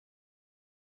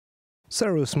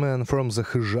Servicemen from the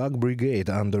Khyzhak Brigade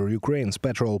under Ukraine's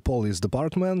Patrol Police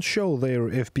Department show their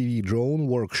FPV drone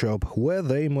workshop where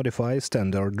they modify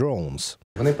standard drones.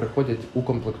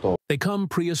 They come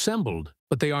pre-assembled,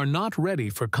 but they are not ready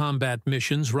for combat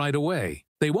missions right away.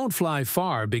 They won't fly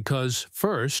far because,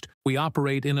 first, we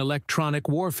operate in electronic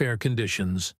warfare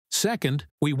conditions. Second,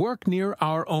 we work near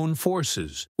our own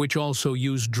forces, which also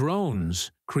use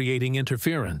drones, creating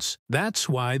interference. That's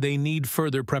why they need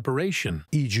further preparation.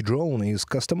 Each drone is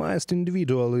customized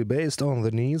individually based on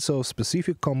the needs of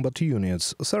specific combat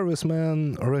units.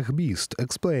 Serviceman Rehbist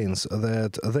explains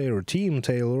that their team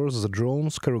tailors the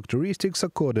drone's characteristics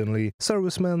accordingly.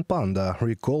 Serviceman Panda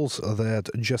recalls that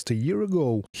just a year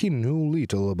ago he knew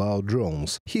little about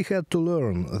drones. He had to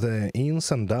learn the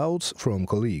ins and outs from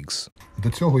colleagues.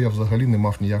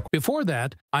 Before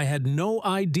that, I had no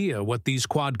idea what these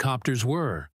quadcopters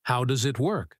were. How does it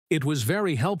work? It was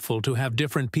very helpful to have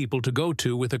different people to go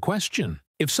to with a question.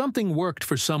 If something worked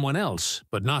for someone else,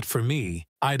 but not for me,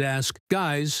 I'd ask,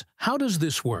 "Guys, how does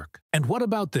this work? And what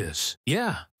about this?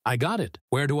 Yeah, I got it.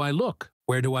 Where do I look?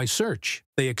 Where do I search?"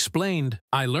 They explained,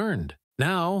 I learned.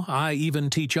 Now I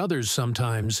even teach others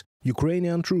sometimes.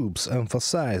 Ukrainian troops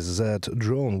emphasize that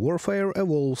drone warfare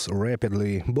evolves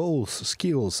rapidly. Both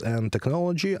skills and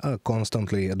technology are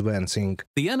constantly advancing.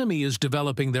 The enemy is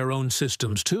developing their own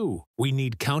systems too. We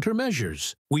need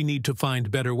countermeasures. We need to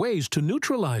find better ways to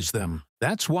neutralize them.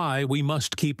 That's why we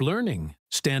must keep learning.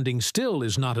 Standing still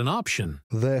is not an option.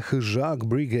 The Khyzhak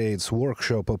Brigade's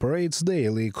workshop operates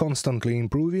daily, constantly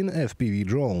improving FPV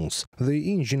drones.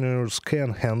 The engineers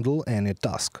can handle any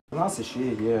task.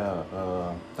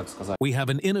 We have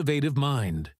an innovative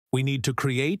mind. We need to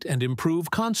create and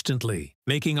improve constantly,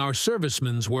 making our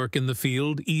servicemen's work in the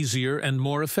field easier and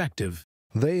more effective.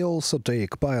 They also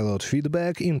take pilot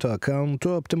feedback into account to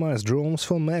optimize drones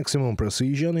for maximum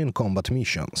precision in combat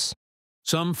missions.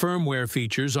 Some firmware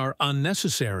features are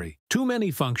unnecessary. Too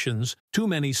many functions, too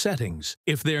many settings.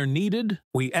 If they're needed,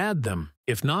 we add them.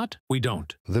 If not, we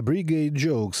don't. The brigade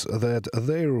jokes that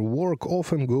their work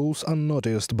often goes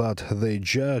unnoticed, but they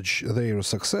judge their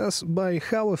success by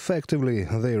how effectively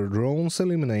their drones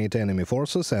eliminate enemy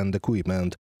forces and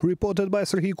equipment. Reported by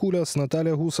Serhiy Kulas,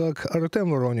 Natalia Gusak, Artem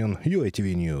Voronin,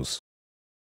 UATV News.